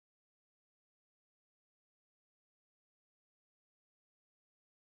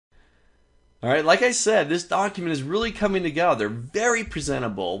All right, like I said, this document is really coming together. Very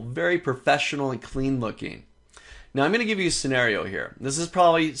presentable, very professional and clean looking. Now I'm going to give you a scenario here. This is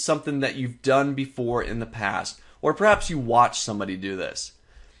probably something that you've done before in the past, or perhaps you watched somebody do this.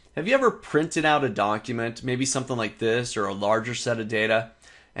 Have you ever printed out a document, maybe something like this or a larger set of data,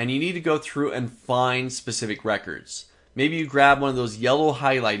 and you need to go through and find specific records? Maybe you grab one of those yellow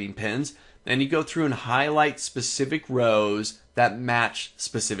highlighting pens and you go through and highlight specific rows that match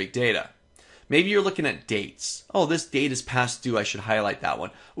specific data. Maybe you're looking at dates. Oh, this date is past due. I should highlight that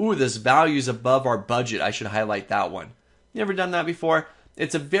one. Ooh, this value is above our budget. I should highlight that one. You ever done that before?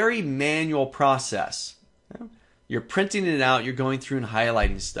 It's a very manual process. You're printing it out. You're going through and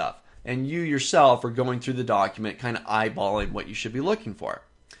highlighting stuff. And you yourself are going through the document, kind of eyeballing what you should be looking for.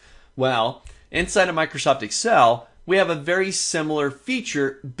 Well, inside of Microsoft Excel, we have a very similar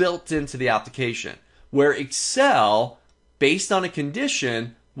feature built into the application where Excel, based on a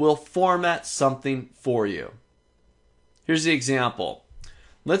condition, will format something for you. Here's the example.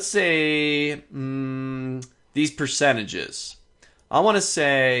 Let's say these percentages. I want to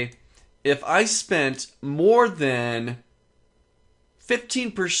say if I spent more than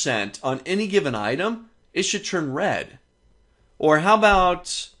 15% on any given item, it should turn red. Or how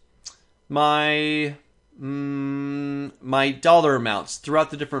about my dollar amounts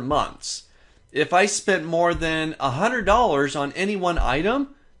throughout the different months? If I spent more than $100 on any one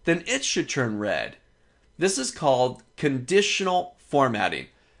item, then it should turn red. This is called conditional formatting.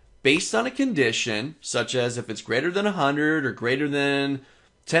 Based on a condition, such as if it's greater than 100 or greater than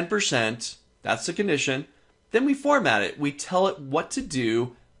 10%, that's the condition, then we format it. We tell it what to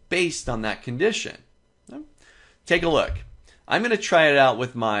do based on that condition. Take a look. I'm going to try it out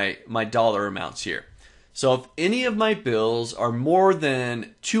with my dollar amounts here. So if any of my bills are more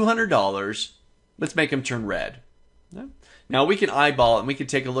than $200, let's make them turn red. Now we can eyeball it and we can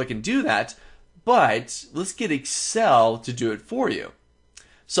take a look and do that, but let's get Excel to do it for you.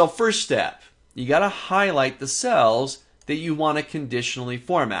 So first step, you got to highlight the cells that you want to conditionally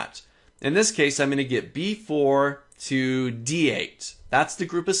format. In this case, I'm going to get B4 to D8. That's the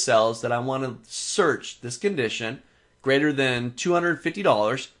group of cells that I want to search this condition, greater than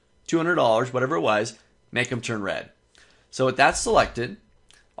 $250, $200, whatever it was, make them turn red. So with that selected,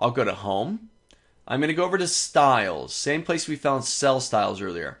 I'll go to Home. I'm going to go over to Styles, same place we found cell styles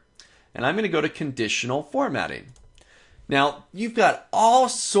earlier. And I'm going to go to Conditional Formatting. Now, you've got all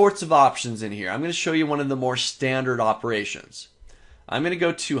sorts of options in here. I'm going to show you one of the more standard operations. I'm going to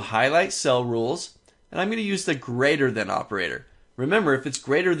go to Highlight Cell Rules, and I'm going to use the greater than operator. Remember, if it's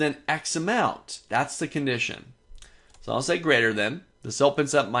greater than X amount, that's the condition. So I'll say greater than. This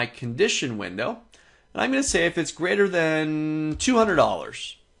opens up my condition window. And I'm going to say if it's greater than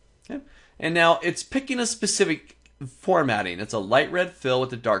 $200. Okay? And now it's picking a specific formatting. It's a light red fill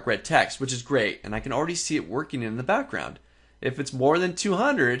with a dark red text, which is great. And I can already see it working in the background. If it's more than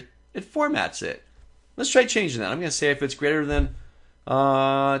 200, it formats it. Let's try changing that. I'm going to say if it's greater than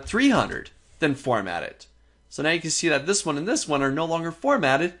 300, then format it. So now you can see that this one and this one are no longer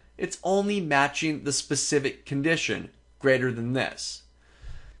formatted. It's only matching the specific condition greater than this.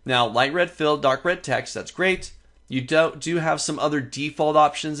 Now, light red fill, dark red text, that's great. You do have some other default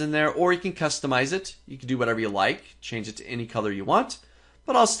options in there, or you can customize it. You can do whatever you like, change it to any color you want,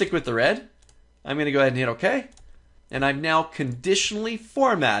 but I'll stick with the red. I'm going to go ahead and hit OK, and I've now conditionally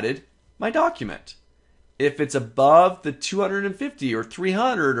formatted my document. If it's above the 250 or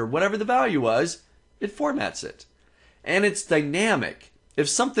 300 or whatever the value was, it formats it. And it's dynamic. If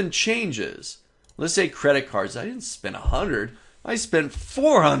something changes, let's say credit cards, I didn't spend 100, I spent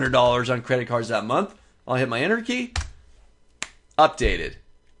 $400 on credit cards that month. I'll hit my enter key, updated.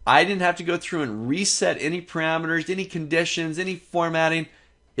 I didn't have to go through and reset any parameters, any conditions, any formatting.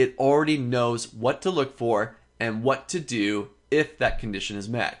 It already knows what to look for and what to do if that condition is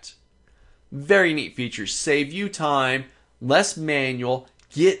met. Very neat features. Save you time, less manual,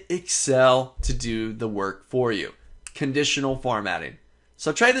 get Excel to do the work for you. Conditional formatting.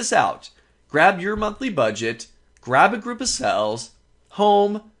 So try this out. Grab your monthly budget, grab a group of cells,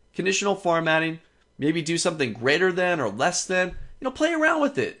 Home, conditional formatting, maybe do something greater than or less than. Play around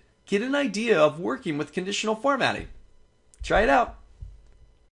with it. Get an idea of working with conditional formatting. Try it out.